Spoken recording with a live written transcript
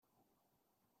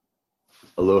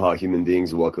Aloha, human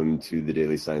beings. Welcome to the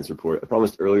Daily Science Report. I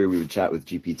promised earlier we would chat with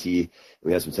GPT, and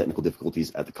we had some technical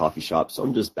difficulties at the coffee shop, so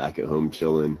I'm just back at home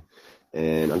chilling,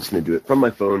 and I'm just going to do it from my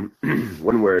phone,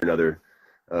 one way or another.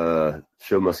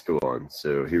 Show must go on.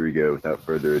 So here we go. Without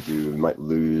further ado, we might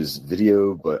lose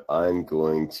video, but I'm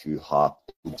going to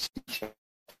hop into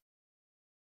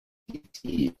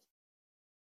GPT,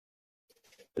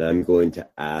 and I'm going to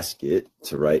ask it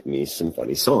to write me some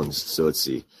funny songs. So let's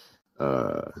see.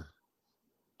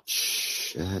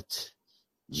 Chat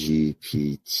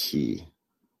GPT.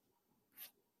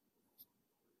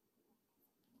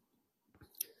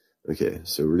 Okay,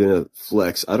 so we're gonna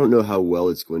flex. I don't know how well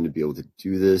it's going to be able to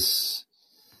do this.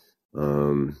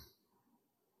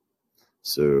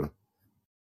 So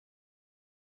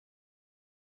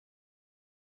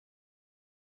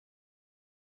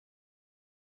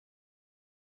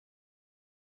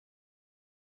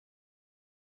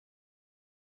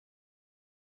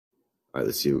all right,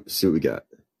 let's see what we got.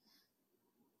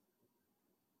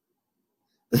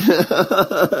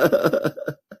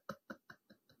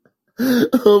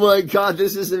 Oh my god,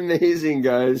 this is amazing,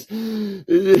 guys.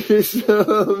 This is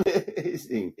so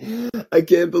amazing. I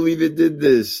can't believe it did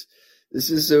this. This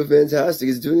is so fantastic.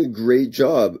 It's doing a great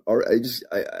job.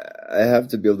 I have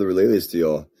to be able to relay this to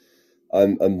y'all.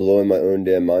 I'm blowing my own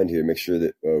damn mind here. Make sure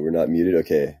that we're not muted.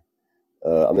 Okay.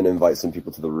 I'm gonna invite some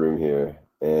people to the room here,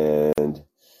 and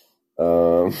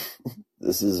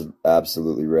this is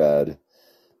absolutely rad.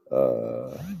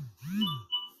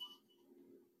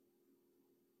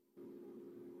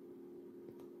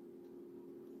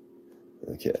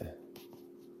 Okay.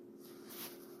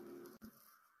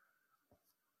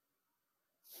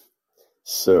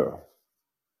 So.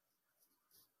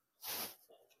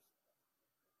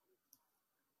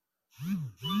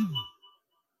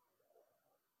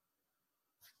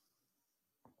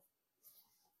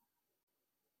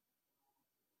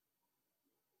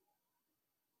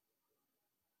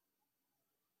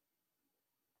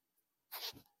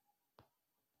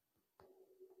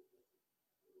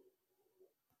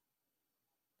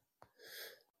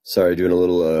 Sorry, doing a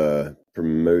little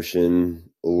promotion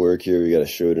work here. We got a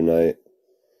show tonight.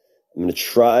 I'm going to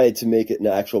try to make it an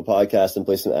actual podcast and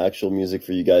play some actual music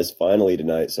for you guys finally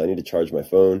tonight, so I need to charge my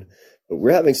phone. But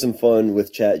we're having some fun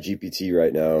with Chat GPT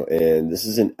right now, and this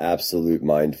is an absolute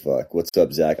mindfuck. What's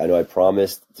up, Zach? I know I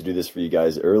promised to do this for you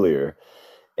guys earlier,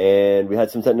 and we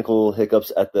had some technical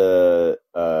hiccups at the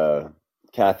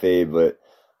cafe, but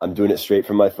I'm doing it straight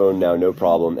from my phone now, no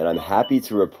problem. And I'm happy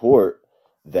to report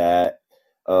that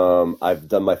I've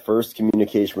done my first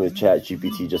communication with Chat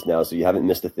GPT just now, so you haven't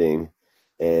missed a thing.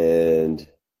 And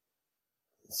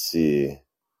let's see.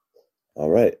 All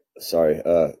right. Sorry.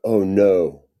 Oh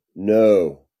no.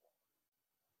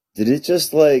 Did it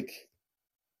just hold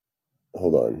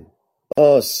on.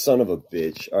 Oh, son of a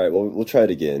bitch. All right. Well, we'll try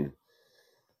it again.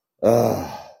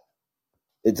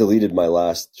 It deleted my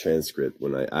last transcript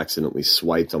when I accidentally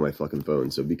swiped on my fucking phone.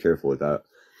 So be careful with that.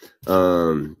 So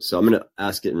I'm going to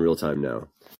ask it in real time now.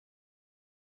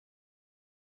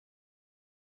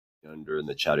 Under in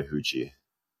the Chattahoochee.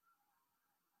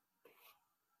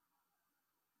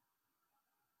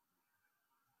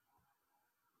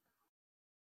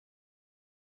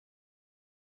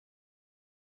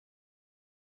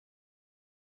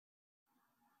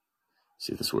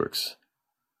 See if this works.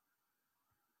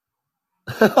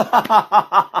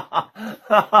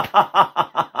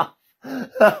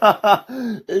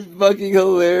 It's fucking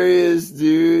hilarious,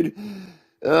 dude.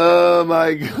 Oh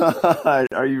my god.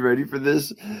 Are you ready for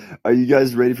this? Are you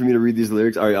guys ready for me to read these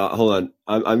lyrics? All right, hold on.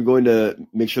 I'm going to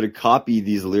make sure to copy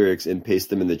these lyrics and paste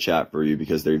them in the chat for you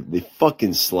because they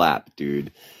fucking slap,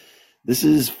 dude. This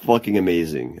is fucking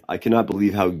amazing. I cannot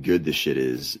believe how good this shit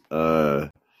is.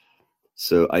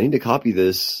 So I need to copy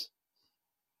this.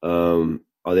 Are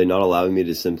they not allowing me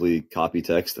to simply copy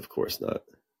text? Of course not.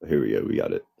 Here we go. We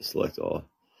got it. Select all.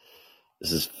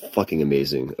 This is fucking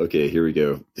amazing. Okay, here we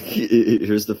go.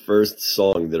 Here's the first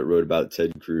song that it wrote about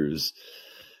Ted Cruz.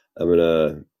 I'm going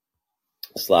to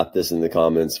slap this in the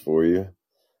comments for you.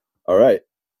 All right.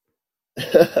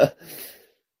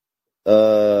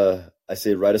 I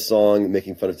say, write a song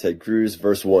making fun of Ted Cruz.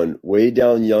 Verse 1, way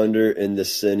down yonder in the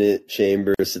Senate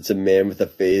chamber sits a man with a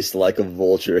face like a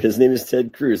vulture. His name is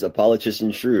Ted Cruz, a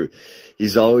politician true.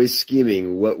 He's always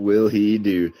scheming. What will he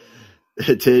do?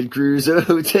 Ted Cruz,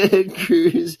 oh, Ted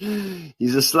Cruz.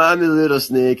 He's a slimy little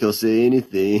snake. He'll say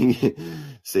anything,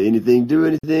 do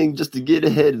anything just to get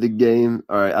ahead of the game.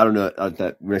 All right, I don't know if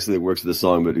that necessarily works with the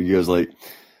song, but he goes like,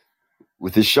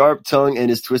 with his sharp tongue and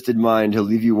his twisted mind, he'll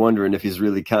leave you wondering if he's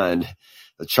really kind.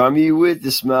 He'll charm you with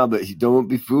his smile, but don't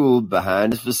be fooled.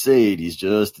 Behind his facade, he's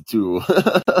just a tool.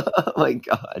 Oh my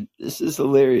God, this is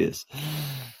hilarious.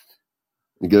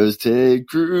 It goes, Ted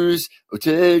Cruz, oh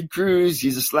Ted Cruz,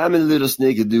 he's a slimy little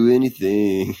snake. He'll do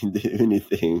anything, do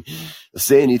anything. He'll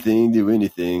say anything, do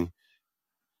anything.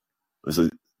 So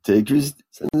Ted Cruz,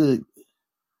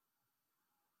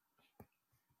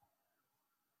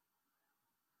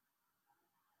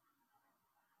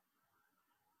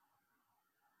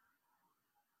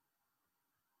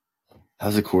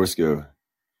 how's the chorus go?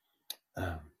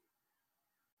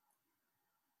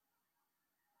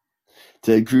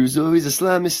 Ted Cruz, oh, he's a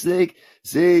slimy snake.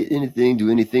 Say anything,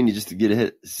 do anything just to get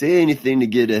ahead. Say anything to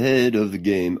get ahead of the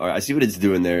game. All right, I see what it's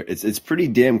doing there. It's pretty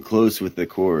damn close with the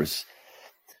chorus.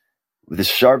 With his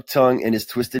sharp tongue and his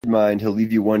twisted mind, he'll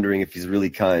leave you wondering if he's really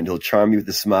kind. He'll charm you with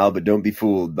a smile, but don't be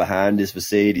fooled. Behind his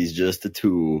facade, he's just a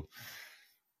tool.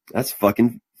 That's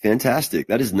fucking fantastic.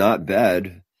 That is not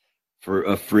bad for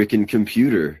a freaking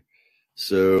computer.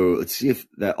 So let's see if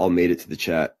that all made it to the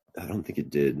chat. I don't think it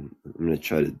did. I'm going to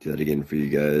try to do that again for you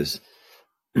guys.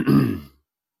 I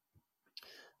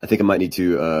think I might need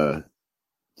to,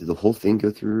 did the whole thing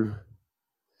go through?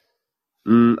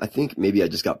 I think maybe I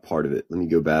just got part of it. Let me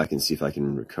go back and see if I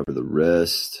can recover the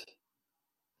rest.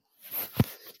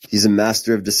 He's a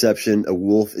master of deception, a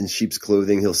wolf in sheep's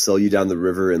clothing. He'll sell you down the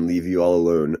river and leave you all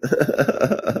alone.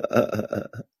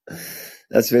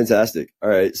 That's fantastic. All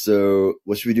right, so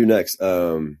what should we do next?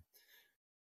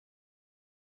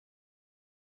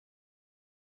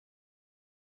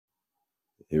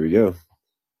 Here we go.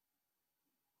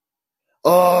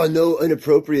 Oh, no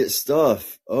inappropriate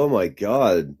stuff. Oh my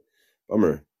God.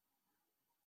 Bummer.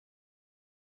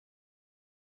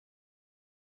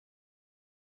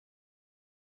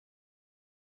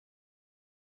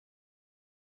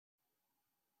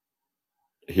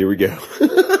 Here we go.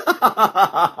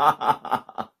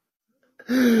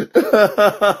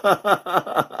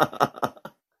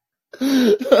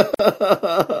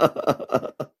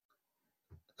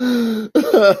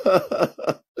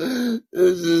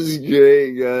 This is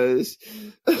great, guys.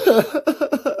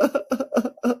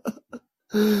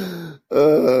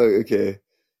 Okay.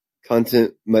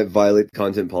 Content might violate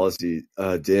content policy.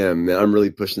 Damn, man, I'm really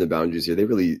pushing the boundaries here.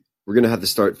 We're gonna have to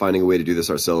start finding a way to do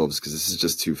this ourselves because this is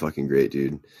just too fucking great,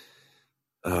 dude.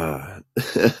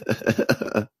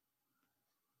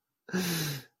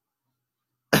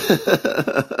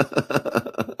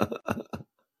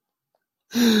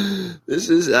 This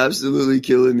is absolutely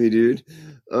killing me, dude.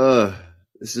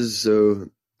 This is so.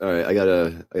 All right, I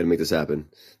gotta make this happen.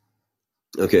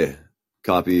 Okay,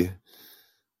 copy,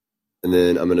 and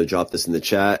then I'm gonna drop this in the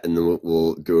chat, and then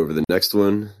we'll go over the next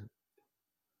one.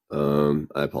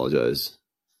 I apologize.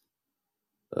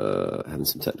 Having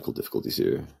some technical difficulties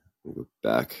here. We'll go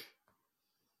back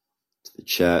to the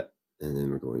chat, and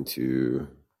then we're going to.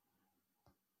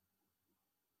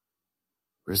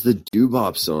 Where's the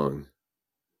doo-bop song?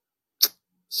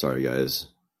 Sorry, guys.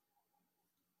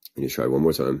 I need to try one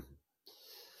more time.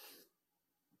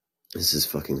 This is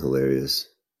fucking hilarious.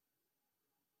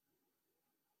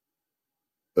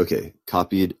 Okay,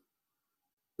 copied.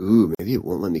 Ooh, maybe it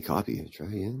won't let me copy. Try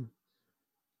again.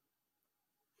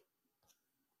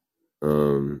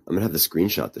 I'm gonna have to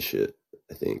screenshot the shit,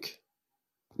 I think.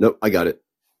 Nope, I got it.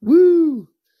 Woo!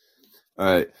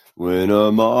 Alright. When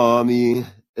a mommy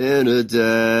and a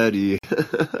daddy.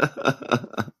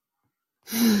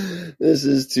 This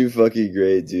is too fucking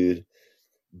great, dude.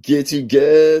 Get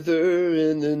together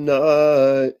in the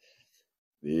night.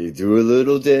 They do a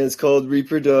little dance called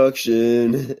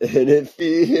reproduction, and it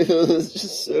feels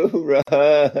just so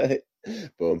right.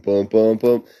 Bum, bum, bum,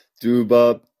 bum.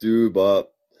 Doo-bop, doo-bop.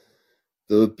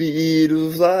 The beat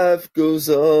of life goes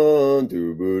on.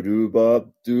 Doo-bop,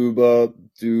 doo-bop,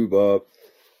 doo-bop.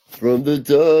 From the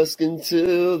dusk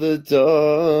until the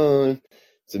dawn.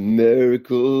 It's a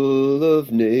miracle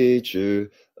of nature,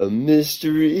 a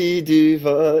mystery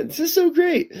divine. This is so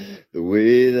great. The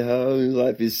way that how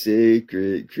life is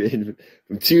sacred, created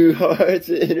from two hearts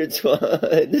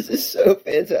intertwined. This is so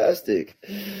fantastic.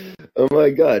 Oh my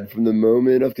God. From the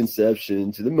moment of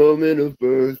conception to the moment of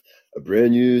birth, a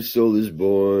brand new soul is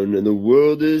born and the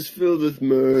world is filled with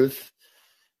mirth.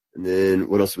 And then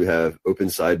what else do we have? Open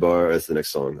sidebar. That's the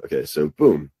next song. Okay, so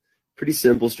boom. Pretty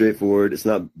simple, straightforward. It's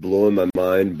not blowing my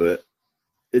mind, but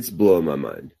it's blowing my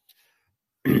mind.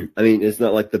 I mean, it's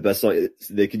not like the best song.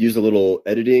 They could use a little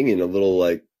editing and a little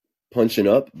like punching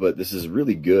up, but this is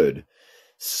really good,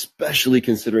 especially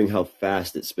considering how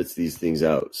fast it spits these things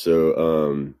out.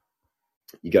 So,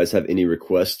 you guys have any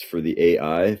requests for the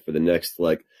AI for the next,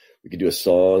 like, we could do a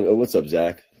song. Oh, what's up,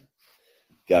 Zach?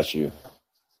 Got you.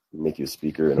 Make you a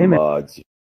speaker and a mod.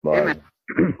 mod.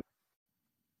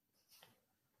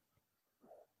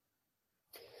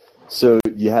 So,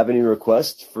 do you have any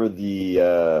requests for the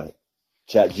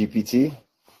Chat GPT?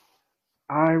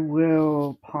 I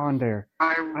will ponder.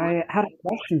 I had a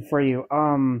question for you.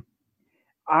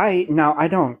 I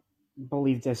don't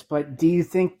believe this, but do you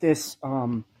think this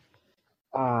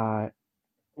uh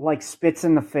like spits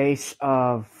in the face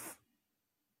of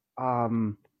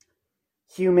um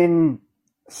human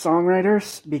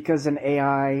songwriters because an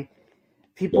AI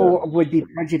people No, would be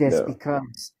prejudiced no.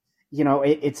 because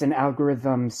it's an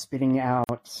algorithm spitting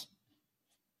out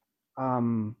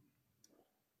um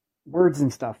words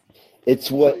and stuff.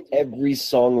 It's what every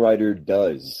songwriter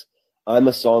does. I'm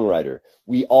a songwriter.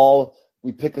 We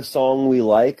pick a song we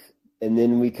like, and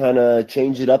then we kind of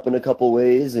change it up in a couple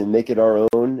ways and make it our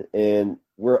own, and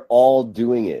we're all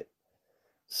doing it.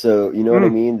 So, you know what I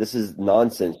Mm, mean? This is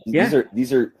nonsense. yeah.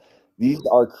 These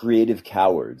are creative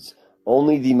cowards.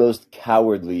 Only the most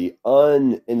cowardly,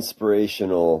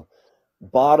 uninspirational,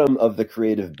 bottom of the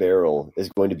creative barrel is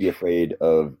going to be afraid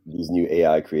of these new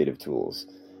AI creative tools.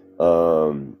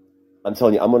 Um, I'm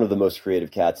telling you, I'm one of the most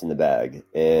creative cats in the bag,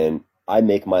 and I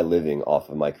make my living off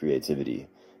of my creativity.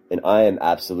 And I am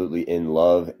absolutely in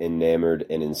love, enamored,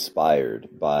 and inspired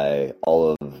by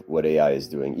all of what AI is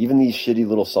doing. Even these shitty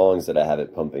little songs that I have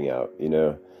it pumping out, you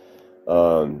know?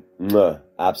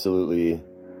 Absolutely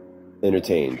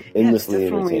entertained, Yeah, it's endlessly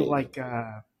definitely entertained. like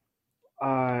uh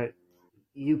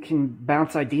you can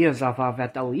bounce ideas off of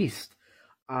at the least.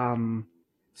 Um,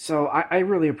 so I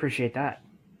really appreciate that.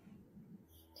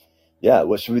 Yeah,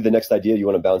 what should be the next idea you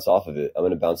want to bounce off of it? I'm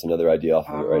going to bounce another idea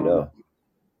off of it right Um, now.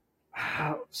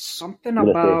 something I'm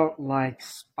going to think. about like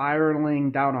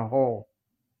spiraling down a hole.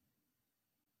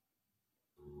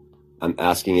 I'm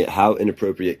asking it, how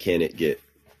inappropriate can it get?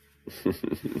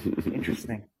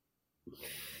 Interesting.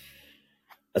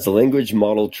 As a language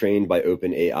model trained by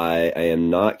OpenAI, I am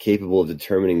not capable of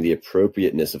determining the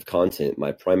appropriateness of content.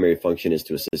 My primary function is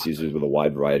to assist users with a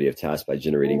wide variety of tasks by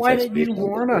Well, generating why did text-based you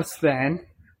warn content. us then?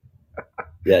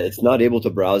 Yeah, it's not able to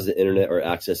browse the internet or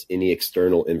access any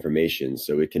external information,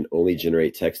 so it can only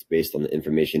generate text based on the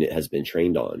information it has been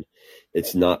trained on.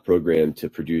 It's not programmed to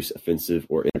produce offensive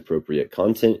or inappropriate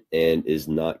content and is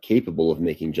not capable of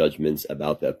making judgments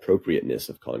about the appropriateness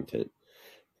of content.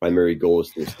 Primary goal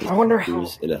is to I assist wonder how.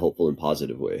 users in a helpful and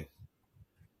positive way.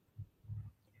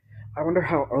 I wonder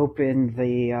how open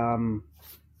the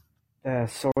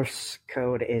source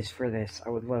code is for this. I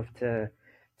would love to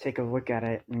take a look at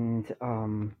it and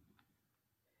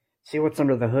see what's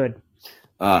under the hood.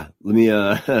 Let me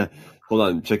hold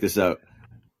on, check this out.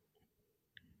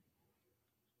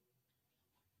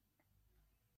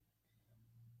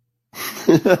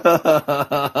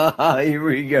 Here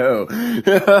we go.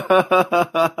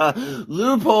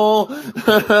 Loophole.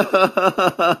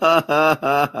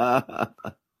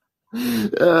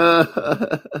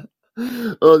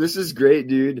 Oh, this is great,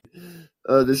 dude.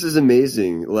 This is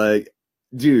amazing. Like,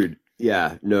 dude,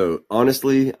 yeah, no,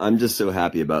 honestly, I'm just so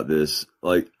happy about this.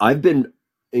 Like, I've been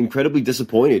incredibly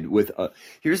disappointed with,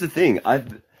 here's the thing.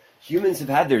 Humans have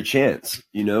had their chance,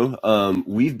 you know?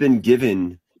 We've been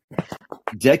given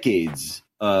decades,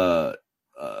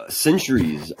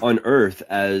 centuries on Earth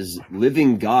as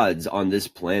living gods on this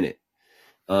planet,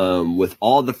 with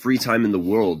all the free time in the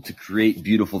world to create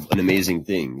beautiful and amazing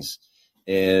things.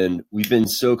 And we've been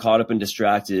so caught up and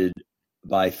distracted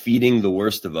by feeding the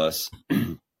worst of us,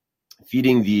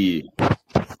 feeding the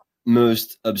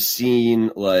most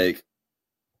obscene, like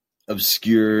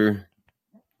obscure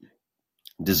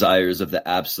desires of the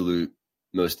absolute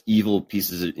most evil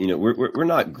pieces of, we're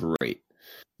not great.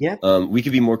 Yeah. We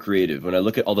could be more creative. When I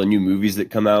look at all the new movies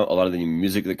that come out, a lot of the new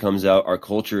music that comes out, our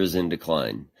culture is in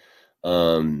decline.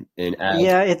 And as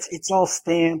Yeah, it's all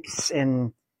stamps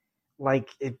and like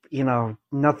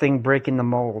nothing breaking the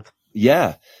mold.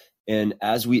 Yeah, and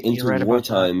as we You're enter right war about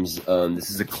that. times,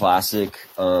 this is a classic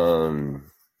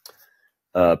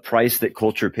price that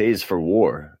culture pays for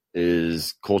war.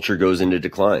 Is culture goes into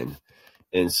decline,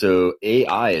 and so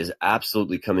AI is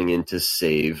absolutely coming in to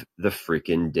save the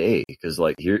freaking day. Because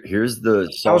like here's the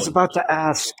I was song. about to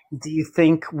ask, do you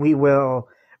think we will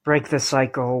break the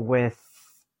cycle with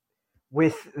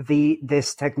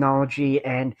this technology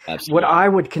and what Absolutely, I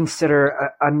would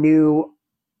consider a new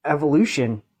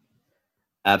evolution?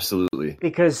 absolutely,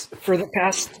 Because for the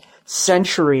past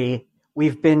century,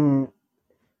 we've been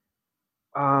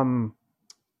um,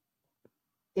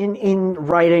 in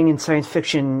writing and science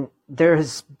fiction. There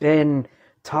has been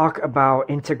talk about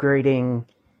integrating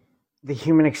the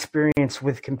human experience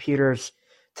with computers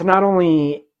to not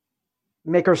only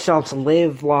make ourselves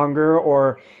live longer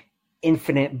or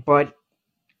infinite, but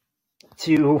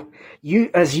to you,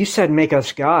 as you said, make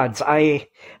us gods. I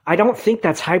don't think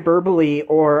that's hyperbole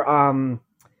or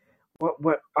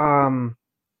what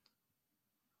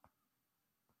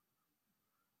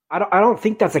I don't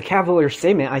think that's a cavalier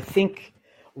statement. I think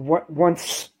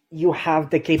once you have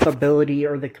the capability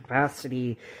or the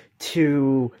capacity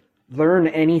to learn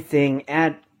anything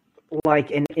at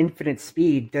like an infinite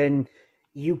speed, then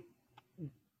you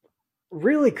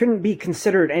really couldn't be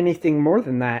considered anything more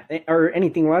than that, or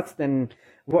anything less than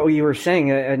what you were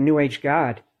saying, a new age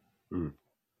god.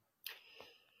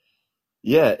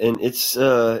 Yeah, and it's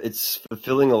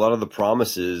fulfilling a lot of the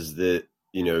promises that,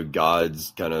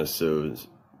 God's kind of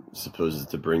supposed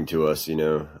to bring to us,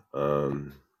 dude,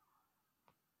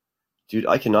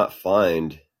 I cannot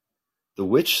find the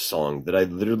witch song that I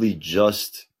literally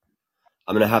just.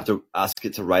 I'm gonna have to ask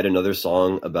it to write another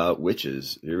song about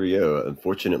witches. Here we go.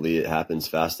 Unfortunately, it happens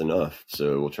fast enough,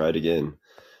 so we'll try it again.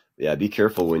 Yeah, be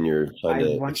careful when you're trying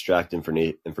to extract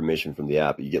information from the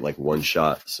app. You get like one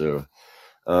shot. So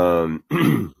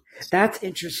that's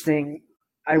interesting.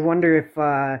 I wonder if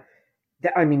I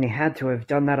mean, they had to have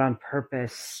done that on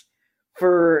purpose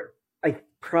for like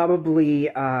probably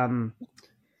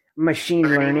machine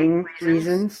learning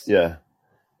reasons. Yeah,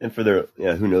 and for their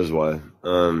who knows why.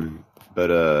 But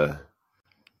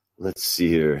let's see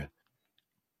here.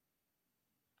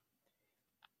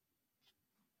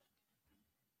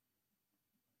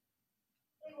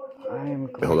 I'm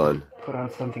going Hold on. to put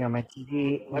on something on my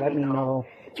TV. Let me know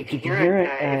if you can hear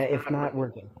it. If not, we're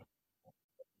good.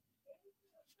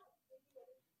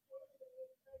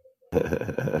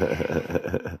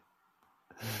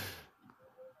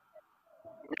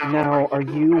 Now, are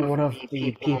you one of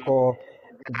the people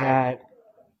that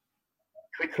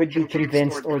could be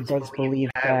convinced or does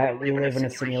believe that we live in a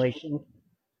simulation?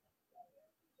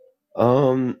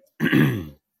 Well,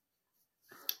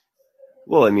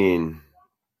 I mean,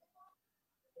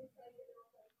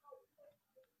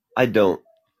 I don't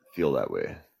feel that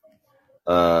way.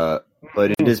 But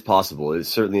it is possible. It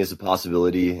certainly is a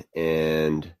possibility.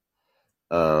 And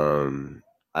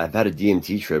I've had a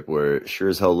DMT trip where it sure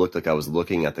as hell looked like I was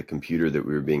looking at the computer that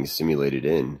we were being simulated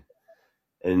in.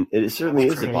 And it certainly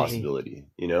is a possibility,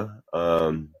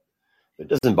 it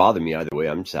doesn't bother me either way.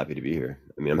 I'm just happy to be here.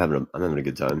 I mean, I'm having a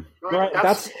good time. Right.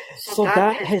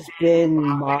 That has been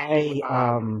my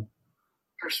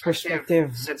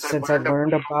perspective since I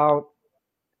learned about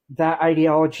that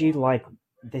ideology. Like,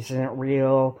 this isn't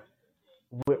real.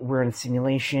 We're in a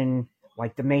simulation,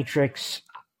 like the Matrix.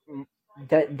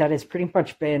 That has pretty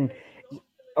much been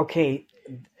okay.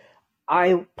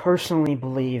 I personally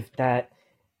believe that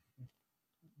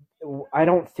I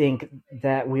don't think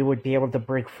that we would be able to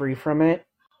break free from it.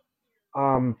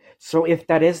 So if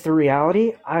that is the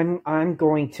reality, I'm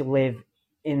going to live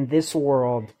in this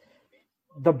world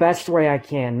the best way I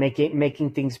can, making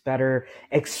things better,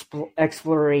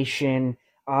 exploration,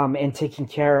 and taking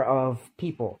care of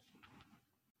people.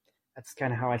 That's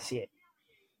kind of how I see it.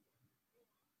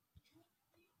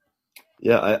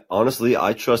 Yeah, honestly,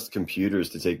 I trust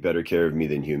computers to take better care of me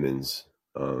than humans.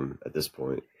 At this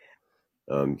point,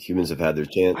 humans have had their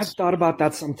chance. I've thought about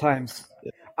that sometimes.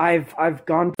 Yeah. I've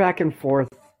gone back and forth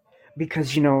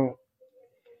because,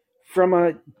 from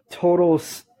a total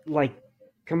like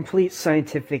complete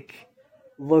scientific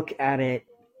look at it,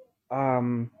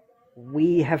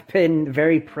 we have been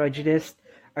very prejudiced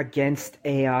against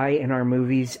AI in our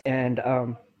movies and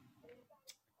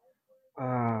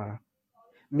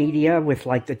media with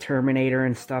like the Terminator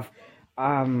and stuff.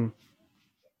 I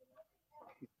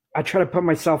try to put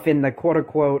myself in the quote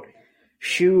unquote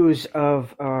shoes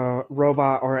of a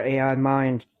robot or AI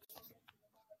mind.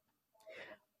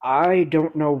 I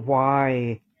don't know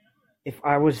why, if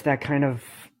I was that kind of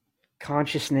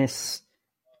consciousness,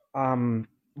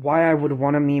 why I would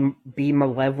want to be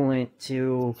malevolent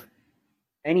to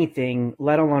anything,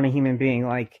 let alone a human being.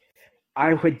 Like,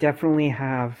 I would definitely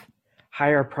have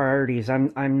higher priorities.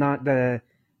 I'm not I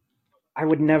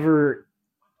would never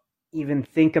even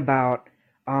think about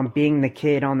being the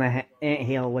kid on the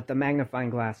anthill with the magnifying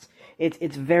glass.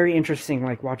 It's very interesting,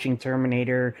 like watching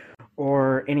Terminator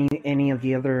or any of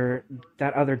the other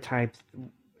types,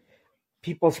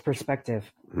 people's perspective.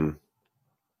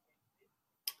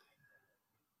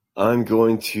 I'm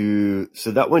going to.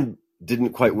 So that one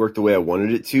didn't quite work the way I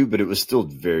wanted it to, but it was still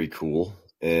very cool,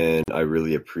 and I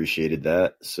really appreciated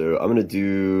that. So I'm going to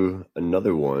do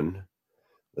another one.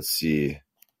 Let's see.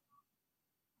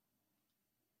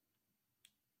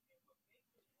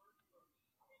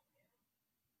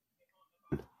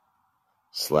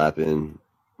 Slapping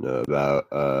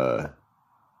about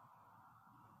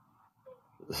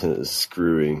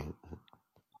screwing.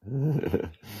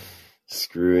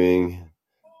 screwing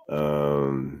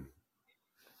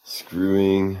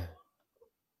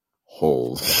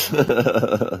holes.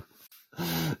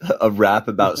 A rap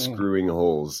about screwing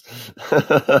holes.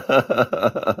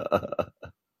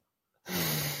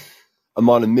 I'm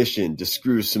on a mission to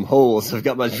screw some holes. I've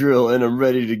got my drill and I'm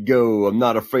ready to go. I'm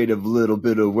not afraid of a little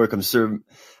bit of work. I'm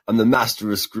the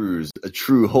master of screws, a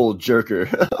true hole jerker.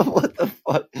 What the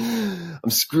fuck? I'm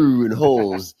screwing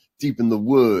holes deep in the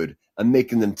wood. I'm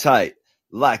making them tight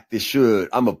like they should.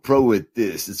 I'm a pro at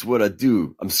this. It's what I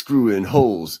do. I'm screwing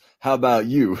holes. How about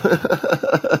you?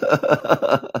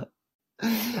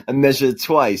 I measure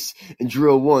twice and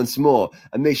drill once more.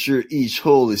 I make sure each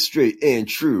hole is straight and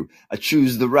true. I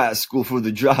choose the right school for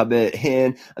the job at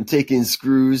hand. I'm taking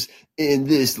screws in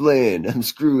this land. I'm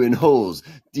screwing holes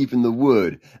deep in the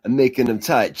wood. I'm making them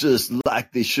tight just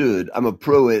like they should. I'm a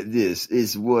pro at this.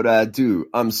 It's what I do.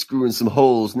 I'm screwing some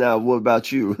holes. Now, what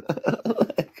about you?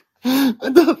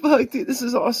 What the fuck, dude? This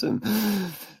is awesome.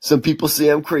 Some people say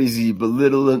I'm crazy, but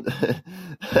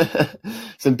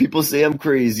some people say I'm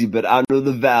crazy, but I know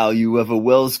the value of a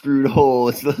well-screwed hole.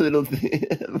 It's the little thing,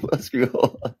 well-screwed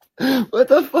hole. What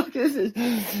the fuck is it?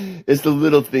 It's the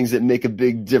little things that make a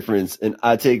big difference, and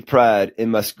I take pride in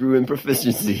my screwing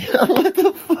proficiency. What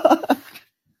the fuck?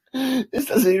 This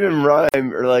doesn't even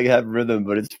rhyme or like have rhythm,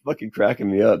 but it's fucking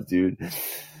cracking me up, dude.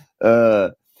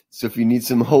 So if you need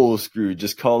some holes screwed,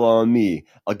 just call on me.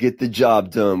 I'll get the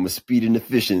job done with speed and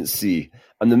efficiency.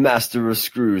 I'm the master of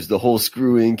screws, the hole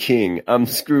screwing king. I'm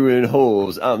screwing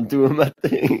holes. I'm doing my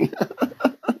thing.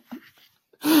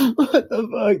 What the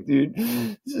fuck, dude?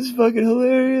 This is fucking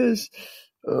hilarious.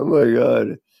 Oh my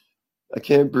god. I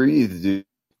can't breathe, dude.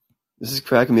 This is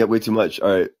cracking me up way too much.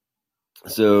 All right.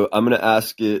 So I'm going to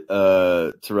ask it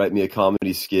to write me a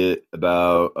comedy skit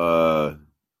about,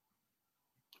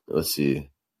 let's see.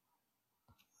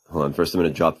 Hold on. First, I'm going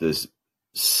to drop this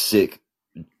sick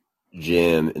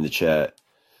jam in the chat.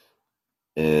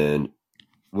 And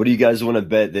what do you guys want to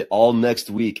bet that all next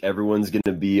week everyone's going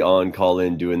to be on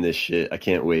call-in doing this shit? I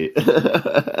can't wait.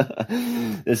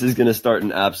 This is going to start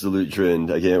an absolute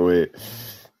trend. I can't wait.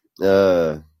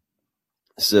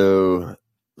 So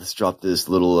let's drop this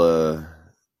little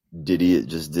ditty it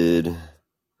just did.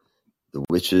 The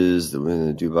Witches,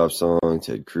 the Doo-Bop song,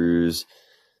 Ted Cruz.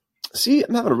 See,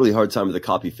 I'm having a really hard time with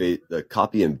the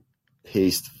copy and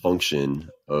paste function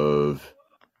of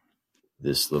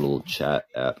this little chat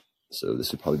app. So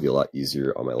this would probably be a lot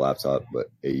easier on my laptop, but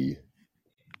you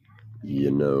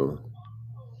know.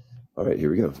 All right,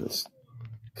 here we go. Let's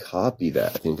copy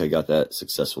that. I think I got that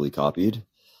successfully copied.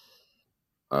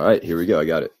 All right, here we go. I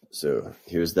got it. So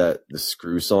here's the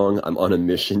screw song. I'm on a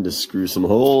mission to screw some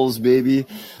holes, baby.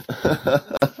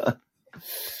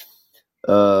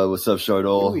 What's up,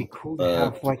 Chardol? It would be cool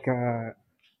to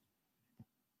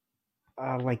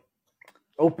have like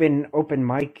open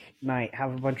mic night.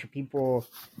 Have a bunch of people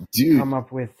come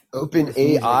up with open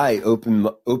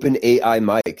AI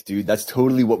mic, dude. That's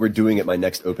totally what we're doing at my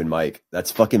next open mic.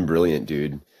 That's fucking brilliant,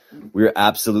 dude. We're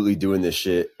absolutely doing this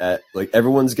shit at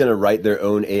everyone's gonna write their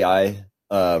own AI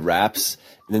raps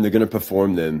and then they're gonna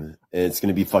perform them, and it's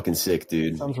gonna be fucking sick,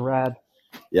 dude. Sounds rad.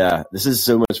 Yeah, this is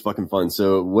so much fucking fun.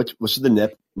 So what should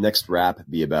the next rap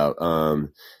be about?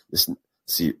 Let's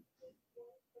see.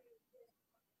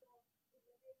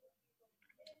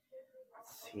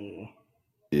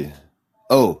 Yeah.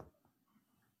 Oh.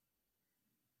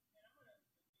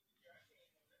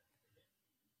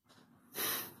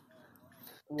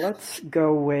 Let's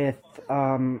go with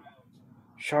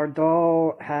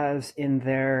Chardol has in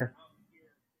their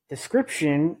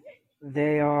description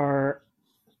they are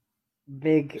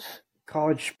big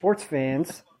college sports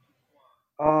fans.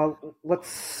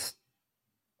 Let's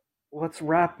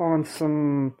rap on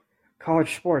some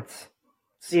college sports.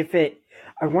 See if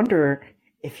I wonder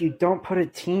if you don't put a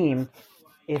team,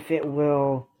 if it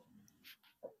will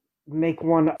make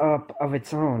one up of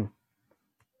its own.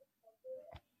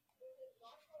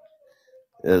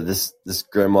 Yeah, this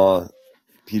Grandma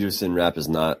Peterson rap is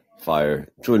not fire.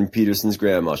 Jordan Peterson's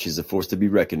grandma, she's a force to be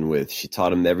reckoned with. She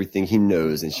taught him everything he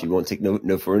knows, and she won't take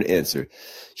no for an answer.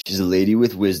 She's a lady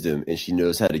with wisdom, and she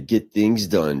knows how to get things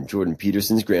done. Jordan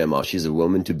Peterson's grandma, she's a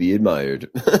woman to be admired.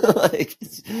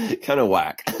 It's kind of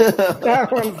whack. That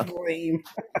one's lame.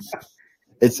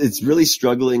 It's really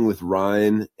struggling with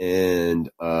rhyme and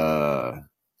I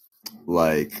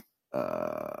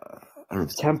don't know if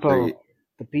it's tempo,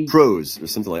 the beat, prose or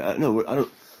something like that. No, I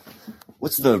don't.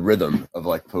 What's the rhythm of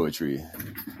poetry?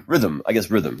 Rhythm, I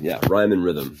guess rhythm. Yeah, rhyme and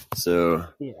rhythm. So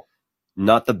yeah.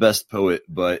 Not the best poet,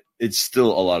 but it's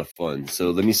still a lot of fun.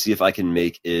 So let me see if I can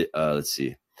make it. Let's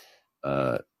see.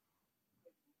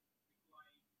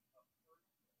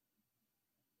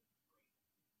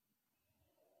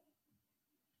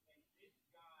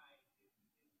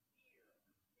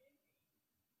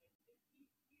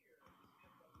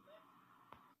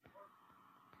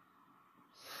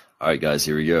 All right, guys,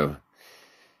 here we go.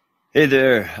 Hey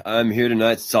there, I'm here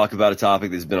tonight to talk about a topic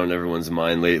that's been on everyone's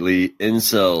mind lately,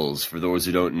 incels. For those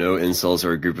who don't know, incels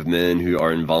are a group of men who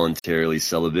are involuntarily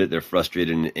celibate. They're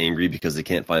frustrated and angry because they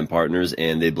can't find partners,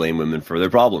 and they blame women for their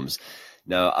problems.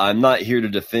 Now, I'm not here to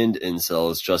defend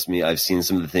incels. Trust me, I've seen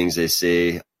some of the things they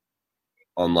say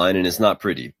online, and it's not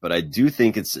pretty. But I do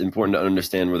think it's important to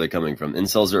understand where they're coming from.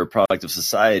 Incels are a product of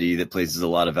society that places a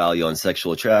lot of value on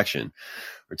sexual attraction.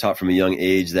 We're taught from a young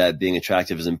age that being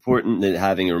attractive is important, that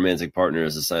having a romantic partner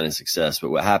is a sign of success. But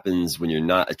what happens when you're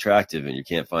not attractive and you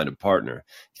can't find a partner?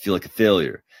 You feel like a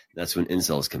failure. That's when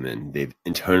incels come in. They've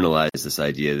internalized this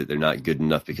idea that they're not good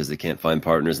enough because they can't find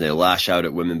partners. And they lash out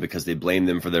at women because they blame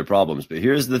them for their problems. But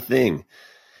here's the thing.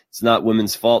 It's not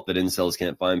women's fault that incels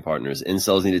can't find partners.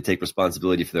 Incels need to take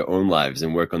responsibility for their own lives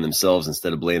and work on themselves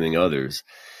instead of blaming others.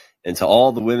 And to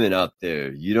all the women out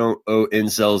there, you don't owe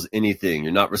incels anything.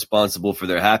 You're not responsible for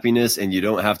their happiness, and you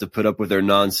don't have to put up with their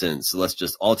nonsense. So let's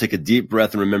just all take a deep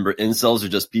breath and remember incels are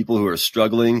just people who are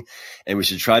struggling, and we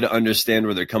should try to understand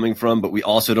where they're coming from, but we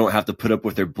also don't have to put up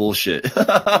with their bullshit.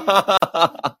 Fucking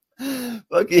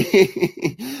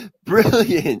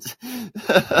brilliant.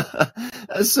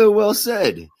 That's so well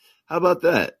said. How about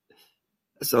that?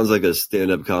 That sounds like a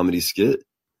stand-up comedy skit.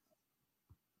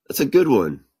 That's a good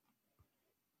one.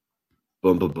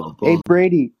 Bum, bum, bum, bum. Hey,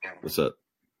 Brady. What's up?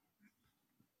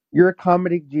 You're a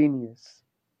comedic genius.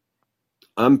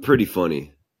 I'm pretty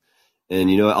funny. And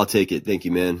you know what? I'll take it. Thank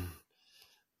you, man.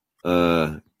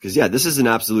 Because, yeah, this is an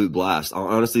absolute blast.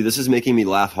 Honestly, this is making me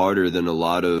laugh harder than a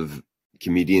lot of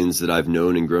comedians that I've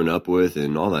known and grown up with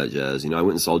and all that jazz. You know, I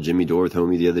went and saw Jimmy Dore with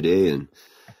Homie the other day, and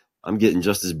I'm getting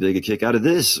just as big a kick out of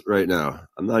this right now.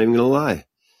 I'm not even going to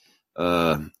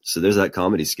lie. So there's that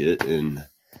comedy skit, and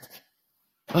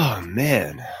oh,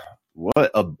 man, what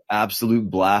a absolute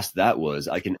blast that was.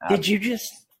 Did you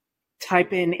just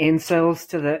type in incels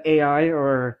to the AI,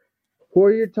 or? Who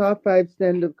are your top 5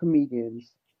 stand-up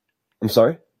comedians? I'm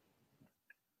sorry?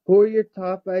 Who are your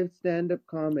top 5 stand-up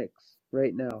comics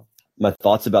right now? My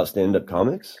thoughts about stand-up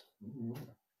comics?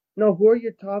 No, who are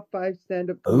your top 5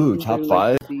 stand-up Oh, comedians? top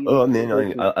 5? Oh,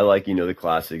 man, I like, you know, the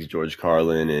classics, George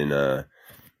Carlin, and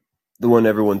the one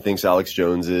everyone thinks Alex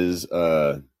Jones is.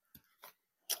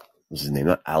 What's his name?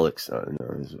 Not Alex. No,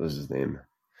 what's his name?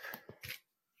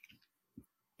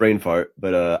 Brain fart.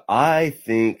 But I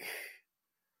think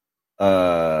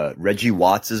Reggie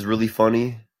Watts is really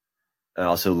funny. I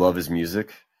also love his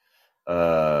music.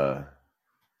 Of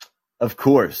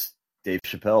course, Dave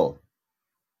Chappelle.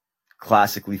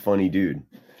 Classically funny dude.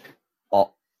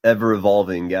 Ever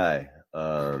evolving guy.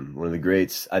 One of the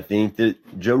greats. I think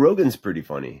that Joe Rogan's pretty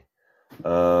funny.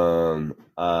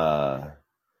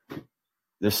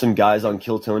 There's some guys on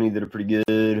Kill Tony that are pretty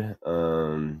good.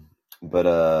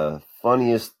 But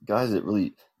funniest guys that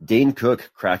really... Dane Cook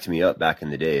cracked me up back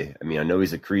in the day. I mean, I know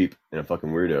he's a creep and a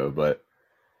fucking weirdo, but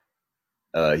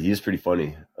he is pretty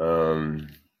funny. To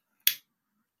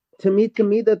me,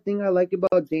 the thing I like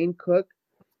about Dane Cook,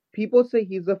 people say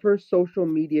he's the first social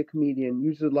media comedian. He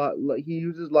uses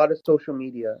a lot of social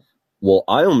media. Well,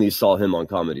 I only saw him on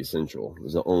Comedy Central. It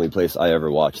was the only place I ever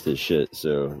watched his shit,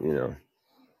 so, you know.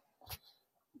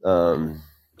 On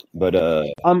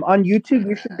YouTube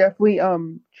you should definitely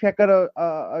check out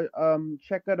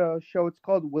a show. It's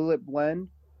called Will It Blend.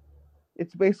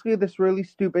 It's basically this really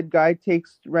stupid guy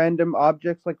takes random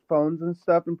objects like phones and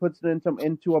stuff and puts it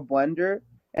into a blender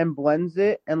and blends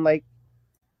it, and like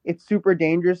it's super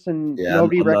dangerous, and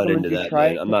nobody recommends you try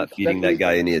it. I'm not feeding that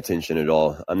guy any attention at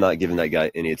all. I'm not giving that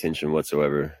guy any attention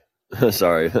whatsoever.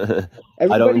 Sorry. I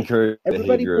don't encourage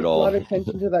behavior at all. Everybody puts a lot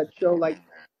of attention to that show. Like,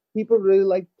 people really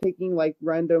like taking like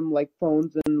random like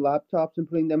phones and laptops and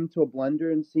putting them into a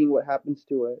blender and seeing what happens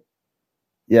to it.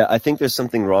 Yeah, I think there's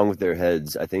something wrong with their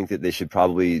heads. I think that they should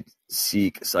probably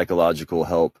seek psychological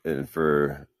help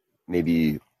for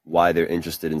maybe why they're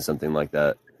interested in something like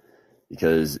that.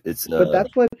 Because it's but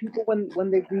that's why people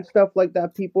when they do stuff like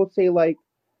that, people say like,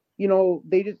 you know,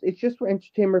 it's just for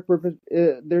entertainment purpose.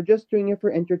 They're just doing it for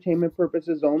entertainment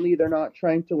purposes only. They're not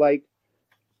trying to like,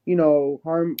 you know,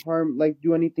 harm like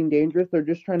do anything dangerous. They're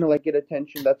just trying to like get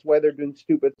attention. That's why they're doing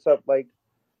stupid stuff like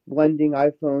blending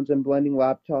iPhones and blending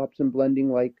laptops and blending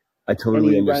like. I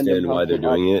totally understand why they're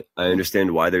doing it. I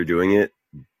understand why they're doing it,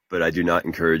 but I do not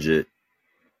encourage it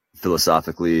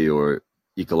philosophically or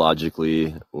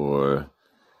ecologically or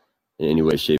in any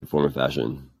way, shape, form, or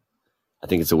fashion. I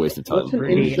think it's a waste of time. What's an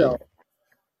incel?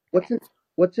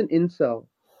 What's an incel?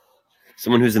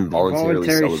 Someone who's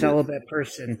involuntarily celibate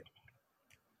person.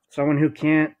 Someone who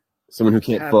can't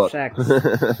fuck. Sex.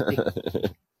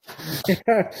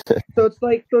 So it's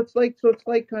like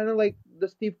kind of like the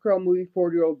Steve Carell movie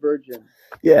 40-Year-Old Virgin.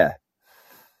 Yeah,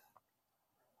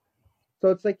 So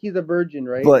it's like he's a virgin,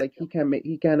 right? but Like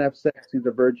he can't have sex. He's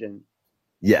a virgin.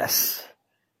 yes,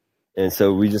 and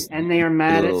so we just And they are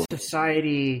mad little at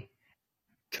society.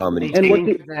 comedy. They And what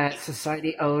think that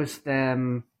society owes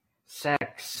them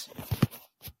sex.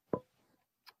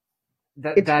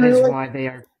 It's That kinda is like- why they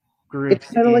are it's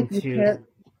grouped kind of like you into. can't.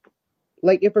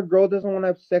 Like if a girl doesn't want to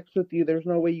have sex with you, there's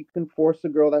no way you can force a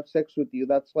girl to have sex with you.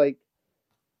 That's like.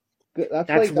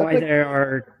 That's why there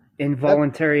are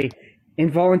involuntary.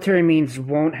 Involuntary means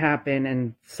won't happen,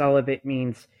 and celibate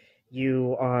means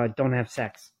you don't have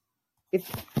sex. It's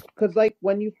because like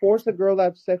when you force a girl to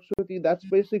have sex with you, that's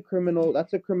basically criminal.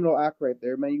 That's a criminal act right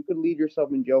there, man. You could lead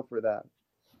yourself in jail for that.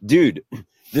 Dude,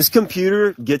 this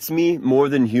computer gets me more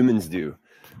than humans do.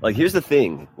 Like, here's the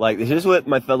thing. Like, here's what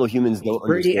my fellow humans don't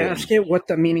Brady, understand. ask it what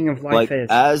the meaning of life Like,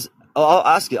 is. I'll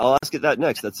ask it. I'll ask it that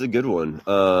next. That's a good one.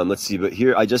 Let's see. But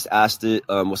here, I just asked it,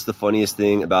 what's the funniest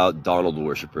thing about Donald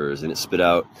worshippers? And it spit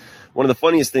out, one of the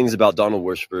funniest things about Donald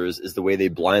worshippers is the way they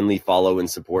blindly follow and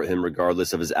support him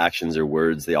regardless of his actions or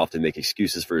words. They often make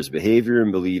excuses for his behavior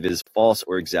and believe his false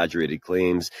or exaggerated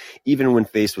claims, even when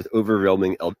faced with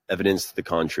overwhelming evidence to the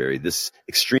contrary. This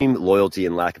extreme loyalty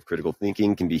and lack of critical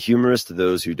thinking can be humorous to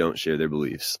those who don't share their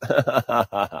beliefs.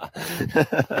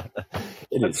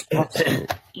 It is.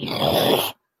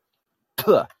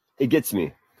 It gets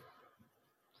me.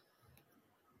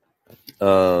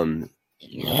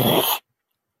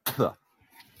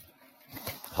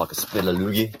 Haka spela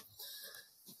lugi.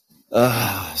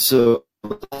 So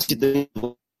let's get the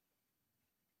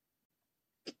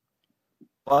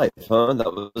life, huh?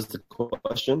 That was the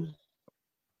question.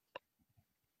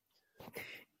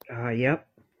 Yep.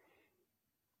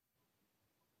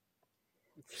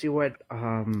 Let's see what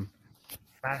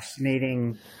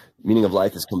fascinating. Meaning of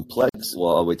life is complex.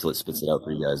 Well, I'll wait till it spits it out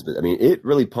for you guys. But I mean, it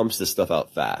really pumps this stuff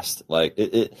out fast. Like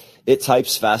it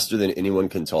types faster than anyone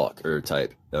can talk or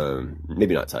type.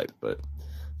 Maybe not type, but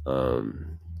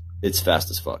it's fast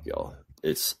as fuck, y'all.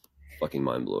 It's fucking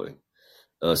mind blowing.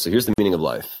 So here's the meaning of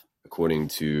life according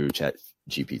to Chat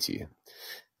GPT.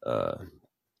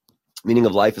 Meaning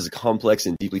of life is a complex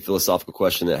and deeply philosophical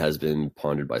question that has been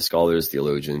pondered by scholars,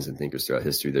 theologians, and thinkers throughout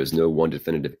history. There's no one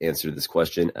definitive answer to this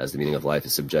question, as the meaning of life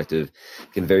is subjective.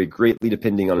 It can vary greatly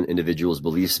depending on an individual's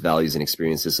beliefs, values, and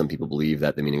experiences. Some people believe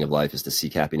that the meaning of life is to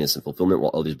seek happiness and fulfillment,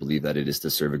 while others believe that it is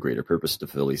to serve a greater purpose, to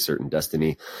fulfill a certain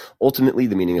destiny. Ultimately,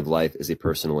 the meaning of life is a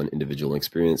personal and individual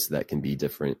experience that can be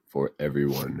different for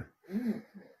everyone.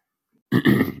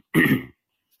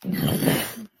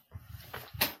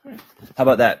 How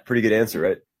about that? Pretty good answer,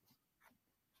 right?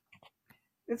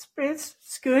 It's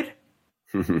good.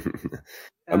 I'm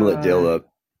gonna let Dale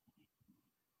up.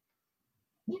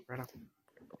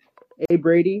 Hey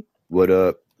Brady, What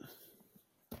up?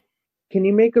 can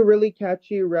you make a really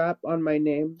catchy rap on my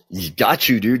name? Got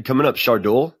you, dude. Coming up,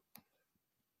 Chardol.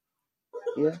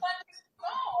 Yeah.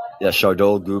 Yeah,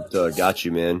 Chardol Gupta. Got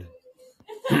you, man.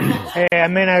 Hey,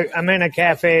 I'm in a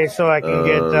cafe, so I can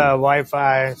get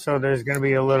Wi-Fi. So there's gonna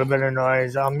be a little bit of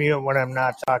noise. I'll mute when I'm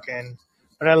not talking.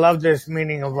 But I love this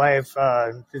meaning of life.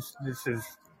 This is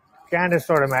kind of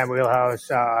sort of my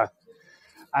wheelhouse.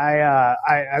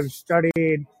 I've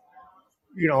studied,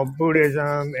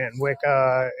 Buddhism and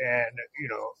Wicca and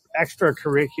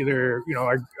extracurricular.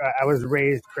 I was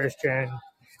raised Christian,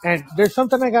 and there's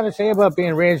something I got to say about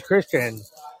being raised Christian.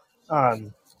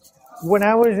 When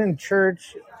I was in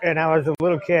church and I was a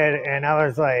little kid and I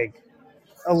was like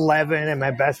 11 and my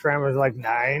best friend was like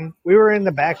 9, we were in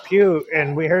the back pew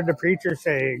and we heard the preacher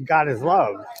say, God is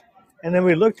love. And then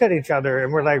we looked at each other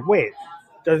and we're like, wait,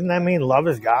 doesn't that mean love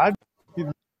is God?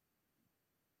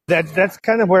 That's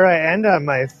kind of where I end on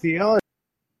my theology.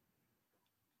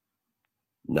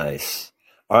 Nice.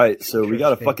 All right, so we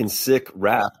got a fucking sick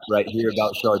rap right here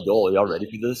about Chardol. Y'all ready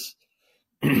for this?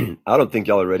 I don't think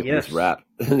y'all are ready for this rap.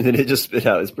 And it just spit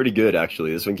out. It's pretty good,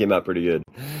 actually. This one came out pretty good.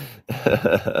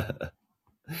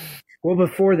 Well,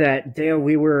 before that, Dale,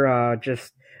 we were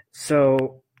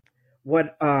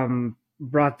what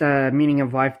brought the meaning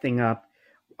of life thing up.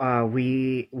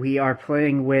 We are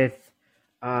playing with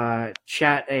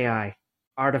chat AI,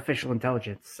 artificial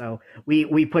intelligence. So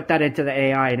we put that into the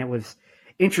AI, and it was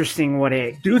interesting what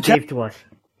it gave to us.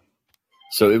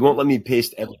 So it won't let me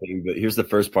paste everything, but here's the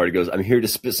first part. It goes, I'm here to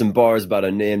spit some bars about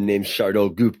a man named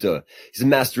Shardul Gupta. He's a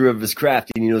master of his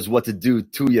craft and he knows what to do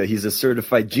to ya. He's a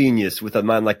certified genius with a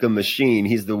mind like a machine.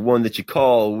 He's the one that you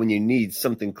call when you need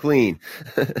something clean.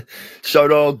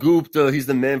 Shardul Gupta, he's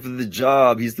the man for the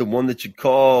job. He's the one that you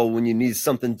call when you need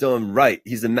something done right.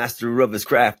 He's a master of his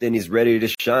craft and he's ready to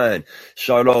shine.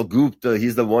 Shardul Gupta,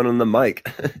 he's the one on the mic.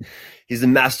 He's a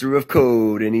master of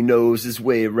code and he knows his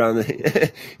way around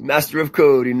the master of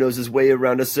code. He knows his way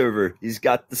around a server. He's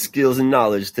got the skills and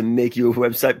knowledge to make you a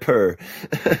website purr.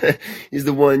 He's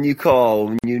the one you call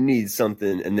when you need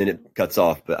something, and then it cuts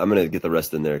off. But I'm going to get the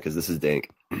rest in there because this is dank.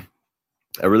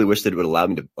 I really wish that it would allow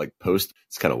me to like post.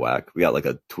 It's kind of whack. We got like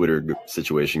a Twitter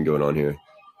situation going on here.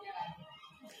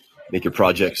 Make your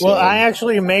projects. Well, I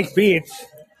actually make beats.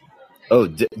 Oh,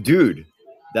 dude,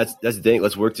 that's dank.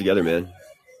 Let's work together, man.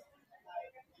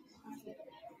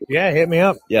 Yeah, hit me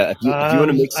up. Yeah, if you want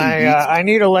to make some beats. I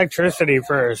need electricity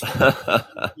first. Here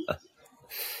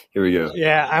we go.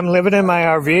 Yeah, I'm living in my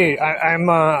RV. I'm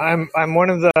one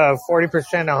of the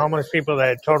 40% of homeless people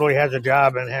that totally has a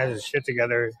job and has his shit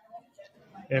together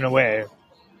in a way.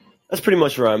 That's pretty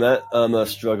much where I'm at. I'm a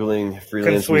struggling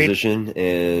freelance musician,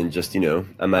 and just, I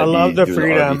love the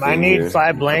freedom. I need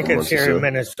 5 blankets here in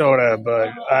Minnesota, but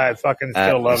I fucking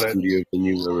still love it. Studio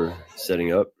venue where we're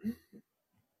setting up.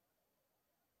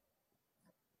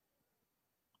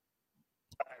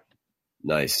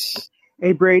 Nice.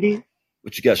 Hey Brady,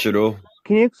 what you got, Shardul?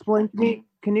 Can you explain to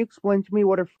me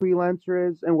what a freelancer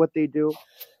is and what they do?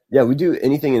 Yeah, we do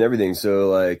anything and everything.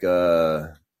 So like,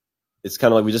 it's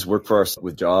kind of like we just work for ourselves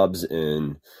with jobs,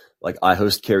 and like I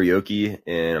host karaoke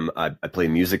and I play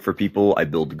music for people. I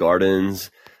build gardens.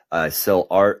 I sell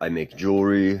art. I make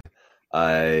jewelry.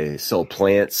 I sell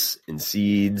plants and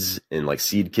seeds and like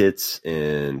seed kits,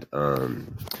 and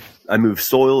I move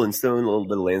soil and stone, a little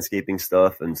bit of landscaping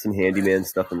stuff, and some handyman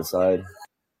stuff on the side.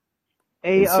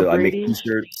 Hey, so Brady, I make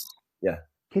t-shirts. Yeah.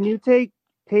 Can you take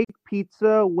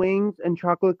pizza, wings, and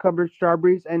chocolate-covered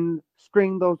strawberries and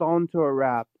string those all into a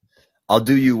wrap? I'll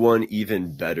do you one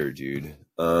even better, dude.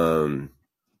 Hold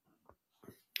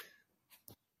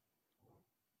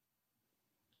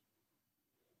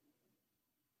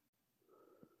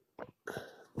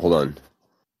on.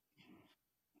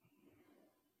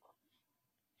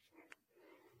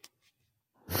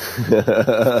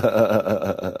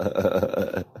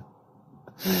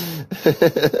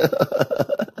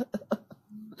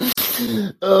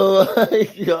 Oh my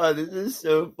god, this is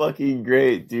so fucking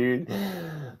great, dude.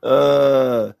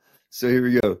 So here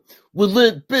we go. We're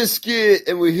Limp Biscuit,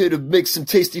 and we're here to make some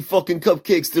tasty fucking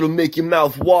cupcakes that'll make your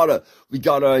mouth water. We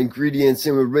got our ingredients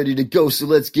and we're ready to go, so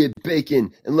let's get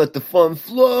baking and let the fun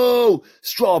flow.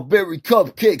 Strawberry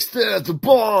cupcakes, they're the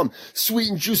bomb. Sweet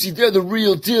and juicy, they're the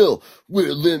real deal.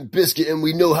 We're Limp Biscuit and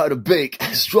we know how to bake.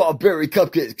 Strawberry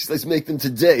cupcakes, let's make them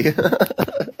today.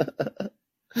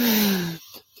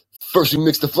 First, we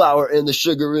mix the flour and the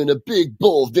sugar in a big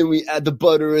bowl. Then we add the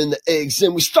butter and the eggs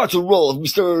and we start to roll. We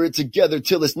stir it together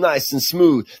till it's nice and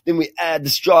smooth. Then we add the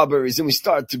strawberries and we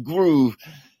start to groove.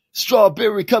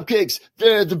 Strawberry cupcakes,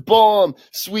 they're the bomb.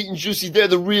 Sweet and juicy, they're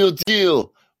the real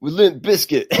deal. We're Limp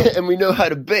Biscuit and we know how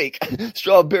to bake.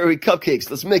 Strawberry cupcakes,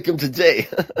 let's make them today.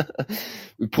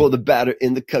 We pour the batter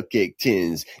in the cupcake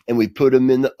tins and we put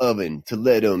them in the oven to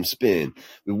let them spin.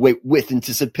 We wait with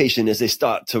anticipation as they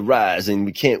start to rise, and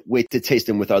we can't wait to taste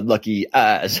them with our lucky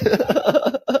eyes.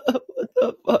 What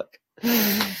the fuck?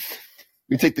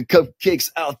 We take the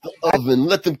cupcakes out the oven,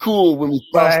 let them cool when we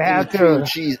frost them with cream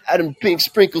cheese. Add them pink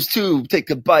sprinkles too.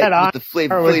 Take a bite with the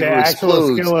flavor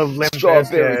explodes.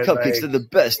 Strawberry cupcakes are the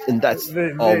best, and that's all we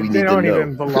need to know. They don't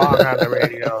even belong on the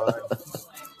radio.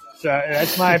 So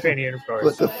that's my opinion, of course.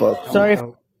 What the fuck? Sorry.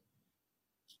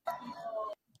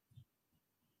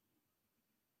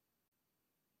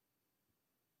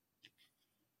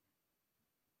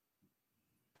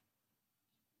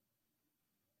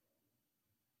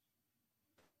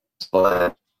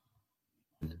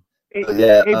 Hey,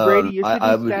 Yeah, hey Brady, you should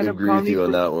I do would stand-up agree with comedy you on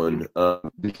for- that one.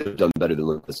 We could have done better than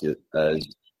Limp Bizkit as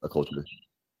a culture.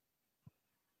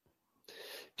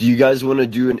 Do you guys want to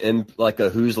do a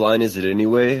Whose Line Is It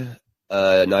Anyway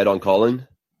night on Callin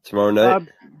tomorrow night?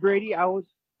 Brady, I was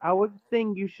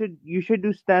saying you should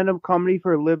do stand-up comedy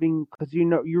for a living, because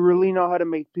you really know how to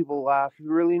make people laugh. You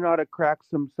really know how to crack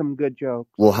some good jokes.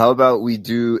 Well, how about we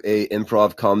do a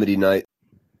improv comedy night?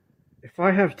 If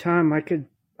I have time, I could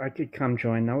come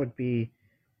join. That'd be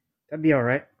all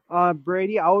right.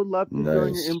 Brady, I would love to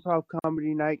join Nice. your improv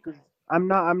comedy night, because I'm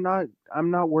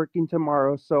not working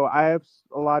tomorrow, so I have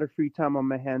a lot of free time on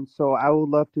my hands. So I would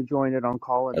love to join it on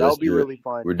Callin. That Let's would be do it. really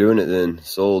fun. We're doing it then.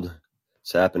 Sold.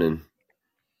 It's happening.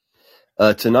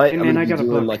 Tonight Hey, I'm man, gonna I be got a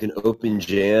doing book. like an open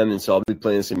jam, and so I'll be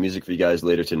playing some music for you guys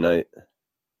later tonight.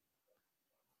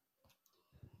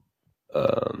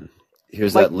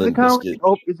 Here's Like, that Limp Bizkit.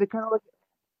 is it kind of like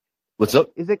What's up?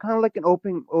 is it kind of like an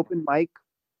open mic?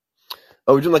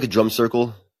 Oh, we're doing like a drum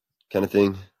circle kind of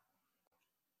thing.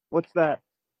 What's that?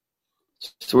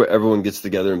 So where everyone gets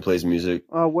together and plays music.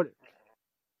 What?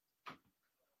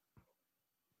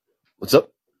 What's up?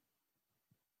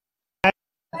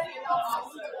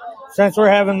 Since we're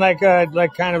having like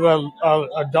kind of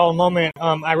a dull moment,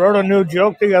 I wrote a new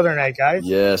joke the other night, guys.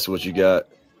 Yes, what you got?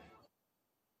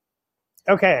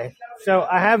 Okay, so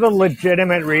I have a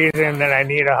legitimate reason that I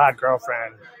need a hot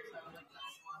girlfriend.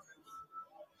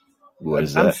 What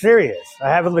is I'm that? serious. I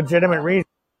have a legitimate reason.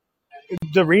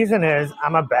 The reason is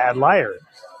I'm a bad liar.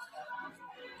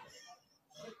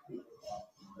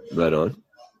 Right on.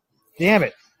 Damn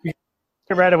it. You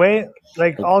right away,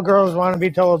 like all girls want to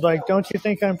be told, like, don't you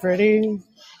think I'm pretty?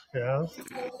 You know?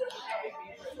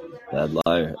 Bad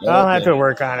liar. I'll have to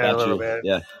work on it a little bit.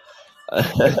 Yeah.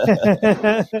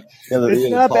 It's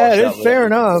not bad. It's fair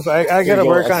enough. I got to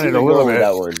work on it a little bit.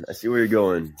 That one. I see where you're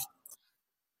going.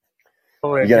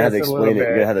 You're gonna have to explain it.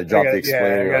 You're gonna have to drop the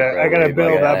explainer. Yeah, I gotta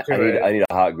build up to it. I need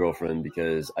a hot girlfriend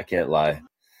because I can't lie.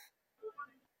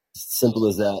 Simple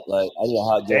as that. Like I need a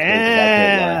hot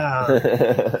girlfriend because I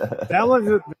can't lie. That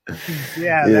was,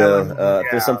 yeah. If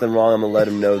there's something wrong, I'm gonna let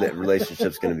them know that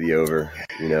relationship's gonna be over.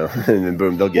 You know, and then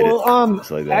boom, they'll get it.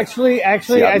 Like that. Actually,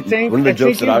 See, I think one of the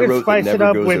jokes that I wrote that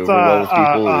never goes with, over well with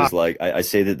people is like I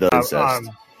say that the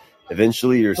incest.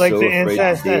 Eventually, you're like so the afraid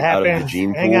to date out of the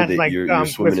gene pool that you're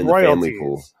swimming in the family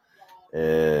pool,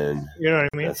 and you know what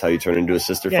I mean. That's how you turn into a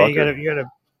sister yeah, fucker. You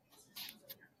gotta.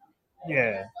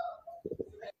 Yeah.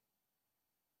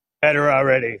 Better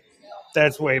already.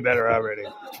 That's way better already.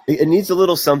 It needs a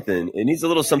little something. It needs a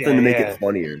little something to make it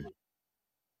funnier.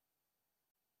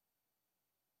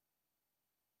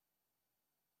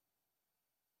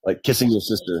 Like kissing your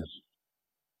sister.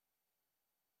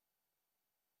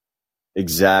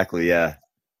 Exactly, yeah.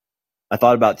 I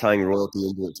thought about tying royalty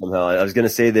into it somehow. I was going to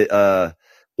say that,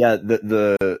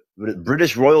 the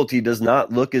British royalty does not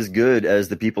look as good as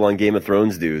the people on Game of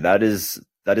Thrones do. That is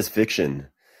fiction.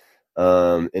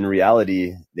 In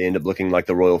reality, they end up looking like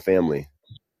the royal family.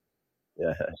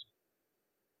 Yeah.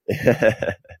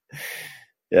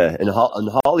 Yeah. In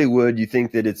Hollywood, you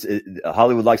think that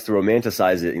Hollywood likes to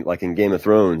romanticize it, like in Game of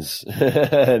Thrones.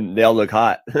 And they all look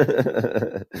hot.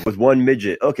 With one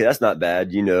midget. Okay, that's not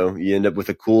bad. You know, you end up with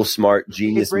a cool, smart,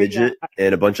 genius midget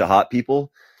and a bunch of hot people.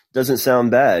 Doesn't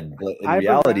sound bad. But in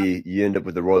reality, you end up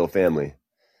with the royal family.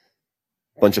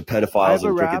 Bunch of pedophiles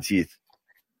with crooked teeth.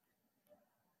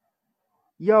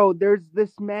 Yo, there's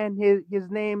this man,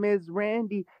 his name is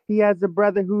Randy. He has a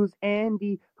brother who's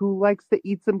Andy, who likes to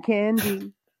eat some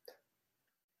candy.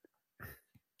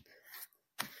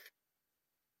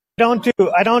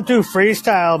 I don't do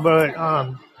freestyle, but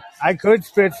I could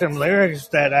spit some lyrics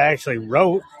that I actually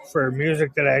wrote for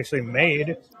music that I actually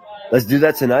made. Let's do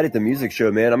that tonight at the music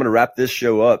show, man. I'm going to wrap this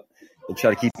show up and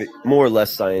try to keep it more or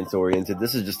less science oriented.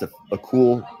 This is just a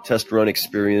cool test run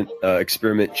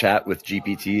experiment chat with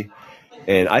GPT.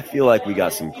 And I feel like we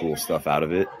got some cool stuff out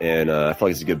of it. And I feel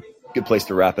like it's a good place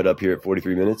to wrap it up here at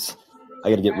 43 minutes. I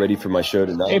got to get ready for my show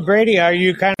tonight. Hey Brady, are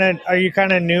you kind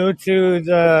of new to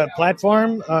the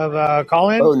platform of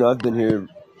Call-In? Oh no, I've been here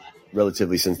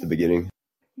relatively since the beginning.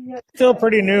 Still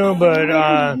pretty new, but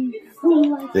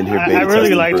been here I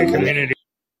really like the community.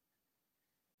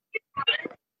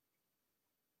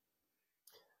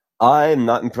 I am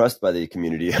not impressed by the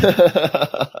community.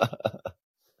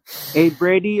 Hey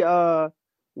Brady, I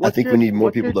think we need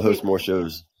more people to host more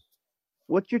shows.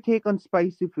 What's your take on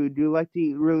spicy food? Do you like to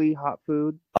eat really hot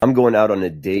food? I'm going out on a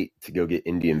date to go get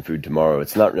Indian food tomorrow.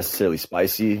 It's not necessarily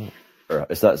spicy, or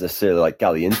it's not necessarily like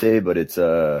caliente, but it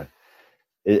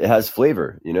has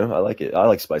flavor. You know, I like it. I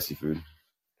like spicy food.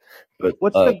 But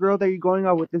what's the girl that you're going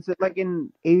out with? Is it like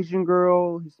an Asian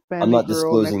girl, Hispanic girl? I'm not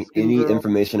disclosing Mexican any girl?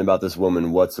 information about this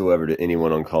woman whatsoever to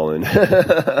anyone on Call-In.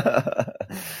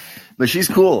 But she's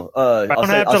cool. I'll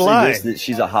say this, that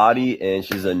she's a hottie and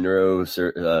she's a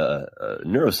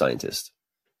neuroscientist.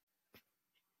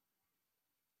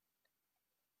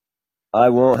 I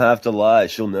won't have to lie.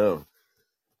 She'll know.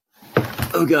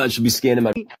 Oh God, she'll be scanning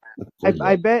my.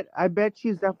 I bet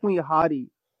she's definitely a hottie.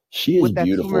 She is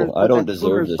beautiful. I don't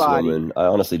deserve this woman. I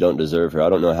honestly don't deserve her. I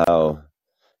don't know how.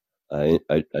 I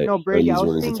Brady, use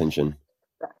women's attention.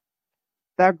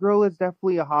 That girl is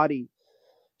definitely a hottie.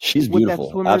 She's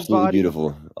beautiful. Absolutely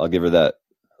beautiful. I'll give her that.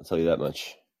 I'll tell you that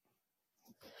much.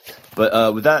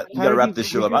 But with that, we How gotta did wrap you this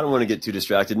get show your up. I don't want to get too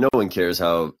distracted. No one cares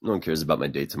about my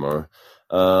date tomorrow.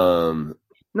 No,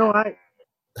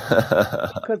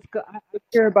 because I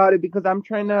care about it because I'm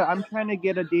trying to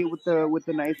get a date with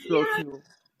the nice girl too.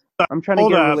 I'm trying to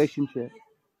Hold get a up. relationship.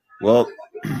 Well,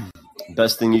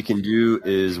 best thing you can do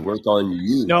is work on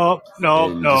you No.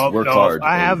 and just work hard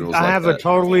I on have girls I like have a that.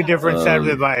 totally different set of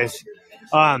advice.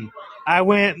 I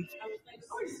went.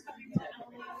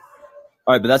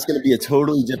 All right, but that's going to be a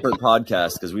totally different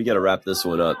podcast because we got to wrap this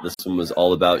one up. This one was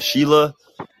all about Sheila.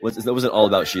 That wasn't all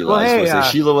about Sheila. Well, I just want to hey,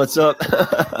 say, Sheila, what's up?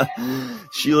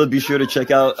 Sheila, be sure to check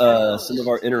out some of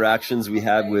our interactions we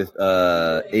had with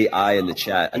AI in the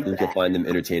chat. I think you'll find them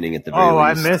entertaining at the very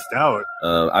I least. missed out.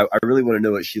 I really want to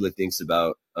know what Sheila thinks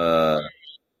about.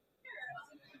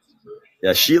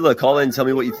 Yeah, Sheila, call in and tell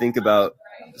me what you think about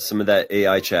some of that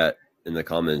AI chat in the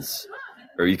comments.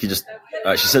 Or you could just,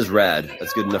 she says rad.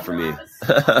 That's good enough for me.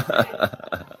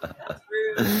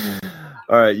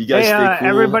 All right, you guys Hey, stay cool.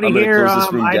 everybody I'm going to here, close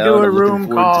this room I down. do a I'm looking room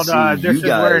forward called to seeing This you Is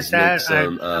Where guys It's make At.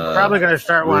 some I'm probably going to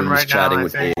start one rooms right now, chatting I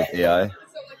with think. AI.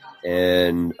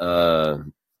 And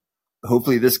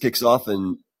hopefully this kicks off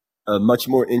a much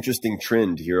more interesting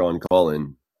trend here on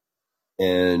Call-In.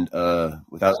 And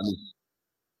without...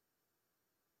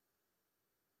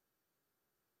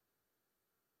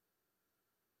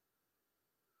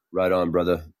 Right on,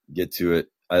 brother. Get to it.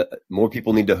 More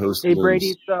people need to host Hey rooms.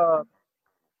 Brady,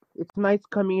 it's nice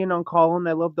coming in on Colin.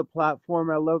 I love the platform.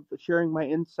 I love sharing my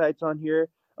insights on here.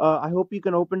 I hope you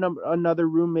can open up another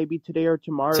room maybe today or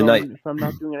tomorrow. Tonight. If I'm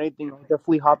not doing anything, I'll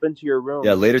definitely hop into your room.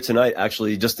 Yeah, later tonight.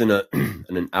 Actually, just in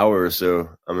an hour or so,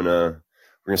 we're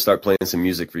gonna start playing some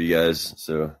music for you guys.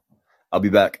 So I'll be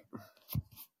back.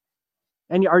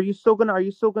 And are you still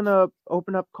gonna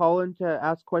open up Colin to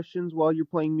ask questions while you're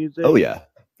playing music? Oh yeah,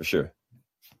 for sure.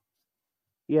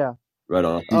 Yeah. Right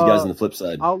on. I'll see you guys on the flip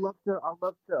side. I'll love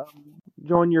to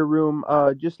join your room.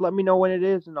 Just let me know when it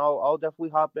is, and I'll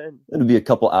definitely hop in. It'll be a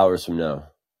couple hours from now.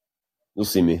 You'll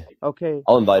see me. Okay.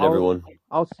 I'll invite everyone.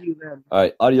 I'll see you then. All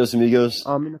right, adios, amigos.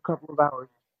 In a couple of hours.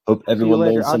 Hope everyone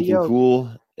learned something Adios. cool,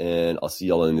 and I'll see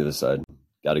y'all on the other side.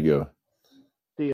 Gotta go.